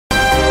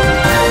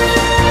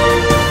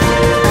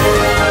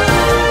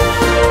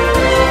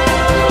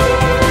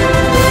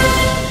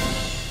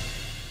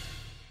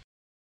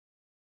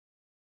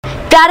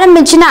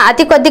ప్రారంభించిన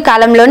అతి కొద్ది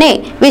కాలంలోనే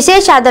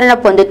విశేష ఆదరణ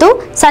పొందుతూ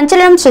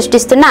సంచలనం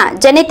సృష్టిస్తున్న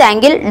జెనిత్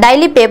యాంగిల్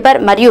డైలీ పేపర్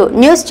మరియు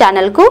న్యూస్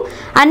ఛానల్కు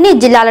అన్ని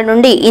జిల్లాల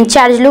నుండి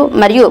ఇన్ఛార్జీలు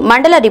మరియు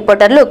మండల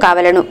రిపోర్టర్లు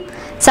కావాలను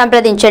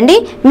సంప్రదించండి.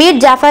 మీర్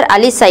Jafar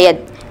Ali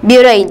Syed,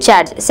 bureau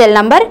incharge, cell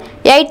number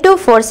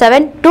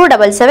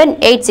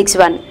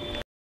 8247277861.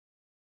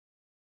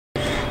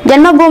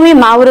 జన్మభూమి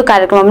మా ఊరు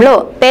కార్యక్రమంలో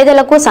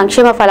పేదలకు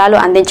సంక్షేమ ఫలాలు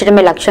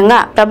అందించడమే లక్ష్యంగా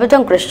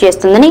ప్రభుత్వం కృషి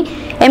చేస్తుందని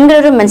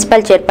ఎమ్గనూరు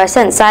మున్సిపల్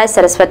చైర్పర్సన్ సాయ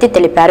సరస్వతి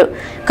తెలిపారు.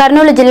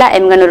 కర్నూలు జిల్లా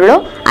ఎమ్గనూరులో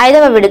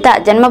 5వ విడత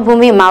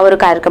జన్మభూమి మా ఊరు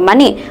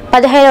కార్యక్రమాన్ని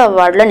 17వ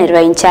వార్డులో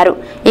నిర్వహించారు.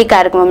 ఈ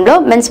కార్యక్రమంలో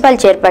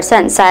మున్సిపల్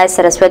చైర్పర్సన్ సాయ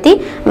Saraswati,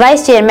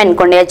 vice chairman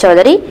Kondaiah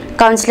Chowdary,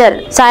 councillor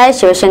సాయ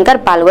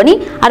శివశంకర్ పాల్గొని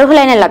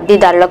అర్హులైన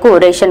లబ్ధిదారులకు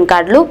రేషన్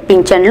కార్డులు,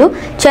 పింఛన్లు,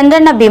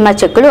 చంద్రన్న బీమా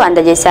చెక్కులు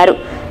అందజేశారు.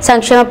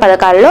 సంక్షేమ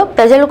పథకాలలో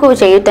ప్రజలకు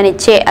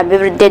చేయూతనిచ్చే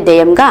అభివృద్ధి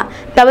ధ్యేయంగా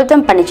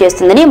ప్రభుత్వం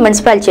పనిచేస్తుందని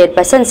మున్సిపల్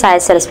చైర్పర్సన్ సాయ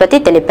సరస్వతి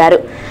తెలిపారు.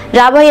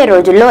 రాబోయే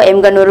రోజుల్లో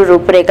ఎమ్గనూరు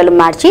రూపురేఖలు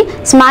మార్చి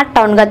స్మార్ట్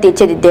టౌన్గా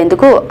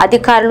తీర్చిదిద్దేందుకు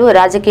అధికారులు,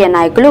 రాజకీయ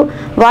నాయకులు,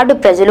 వార్డు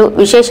ప్రజలు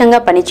విశేషంగా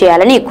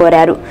పనిచేయాలని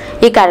కోరారు.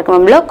 ఈ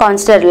కార్యక్రమంలో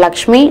councillor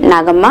Lakshmi,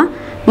 Nagamma,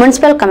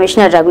 municipal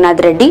commissioner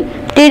Raghunath Reddy,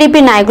 TDP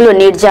నాయకులు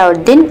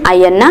నీర్జావుద్దీన్,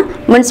 Ayyanna,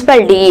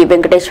 municipal DE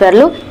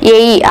Venkateswarlu,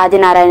 AE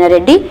Adinarayana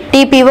Reddy,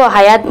 TPO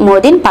Hayat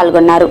Modin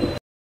పాల్గొన్నారు.